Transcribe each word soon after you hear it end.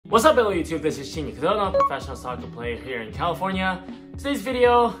What's up, hello YouTube? This is Shinya Kadono, professional soccer player here in California. Today's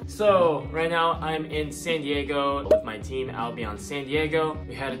video, so right now I'm in San Diego with my team, Albion San Diego.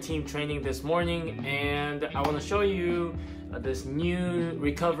 We had a team training this morning and I want to show you this new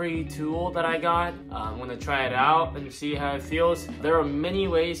recovery tool that I got. I'm going to try it out and see how it feels. There are many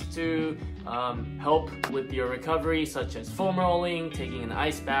ways to help with your recovery, such as foam rolling, taking an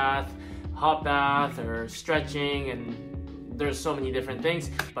ice bath, hot bath, or stretching, and there's so many different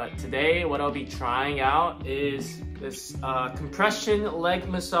things. But today what I'll be trying out is this compression leg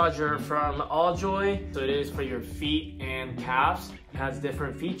massager from Alljoy. So it is for your feet and calves. It has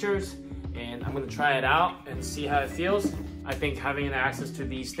different features and I'm gonna try it out and see how it feels. I think having access to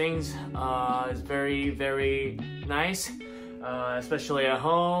these things is very, very nice, especially at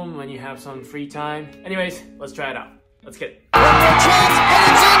home when you have some free time. Anyways, let's try it out. Let's get it. We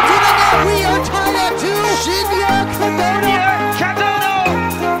are tied up to Shinya Kadono.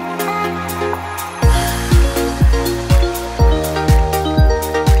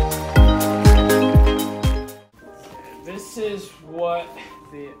 This is what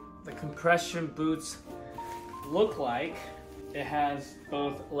the compression boots look like. It has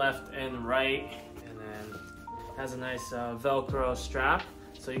both left and right, and then has a nice Velcro strap,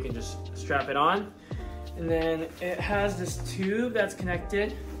 so you can just strap it on. And then it has this tube that's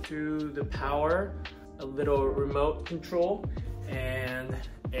connected to the power, a little remote control, and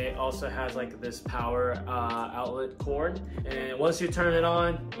it also has like this power outlet cord. And once you turn it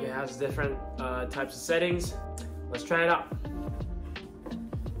on, it has different types of settings. Let's try it out.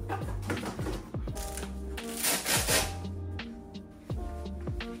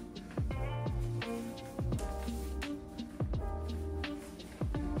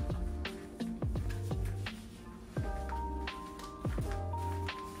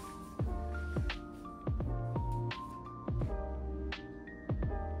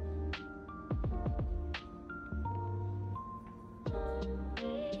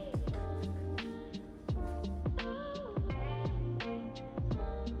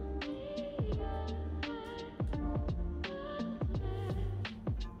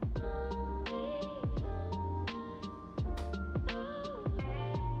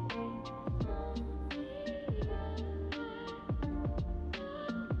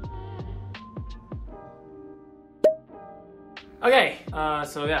 Okay,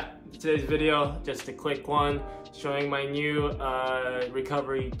 so yeah, today's video, just a quick one, showing my new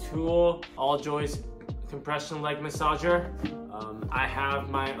recovery tool, Alljoy's compression leg massager. I have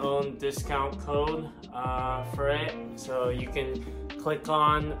my own discount code for it, so you can click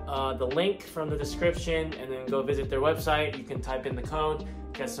on the link from the description and then go visit their website. You can type in the code,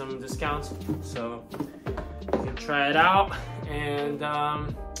 get some discounts, so you can try it out. And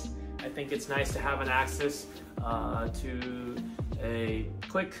I think it's nice to have an access to a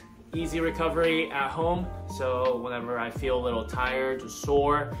quick, easy recovery at home. So whenever I feel a little tired or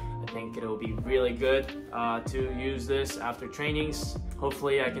sore, I think it'll be really good to use this after trainings.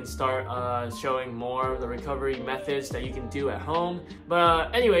 Hopefully I can start showing more of the recovery methods that you can do at home.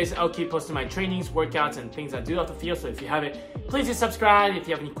 But anyways, I'll keep posting my trainings, workouts, and things I do off the field. So if you haven't, please hit subscribe. If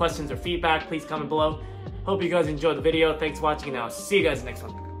you have any questions or feedback, please comment below. Hope you guys enjoyed the video. Thanks for watching, and I'll see you guys in the next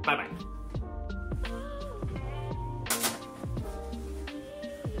one. Bye-bye.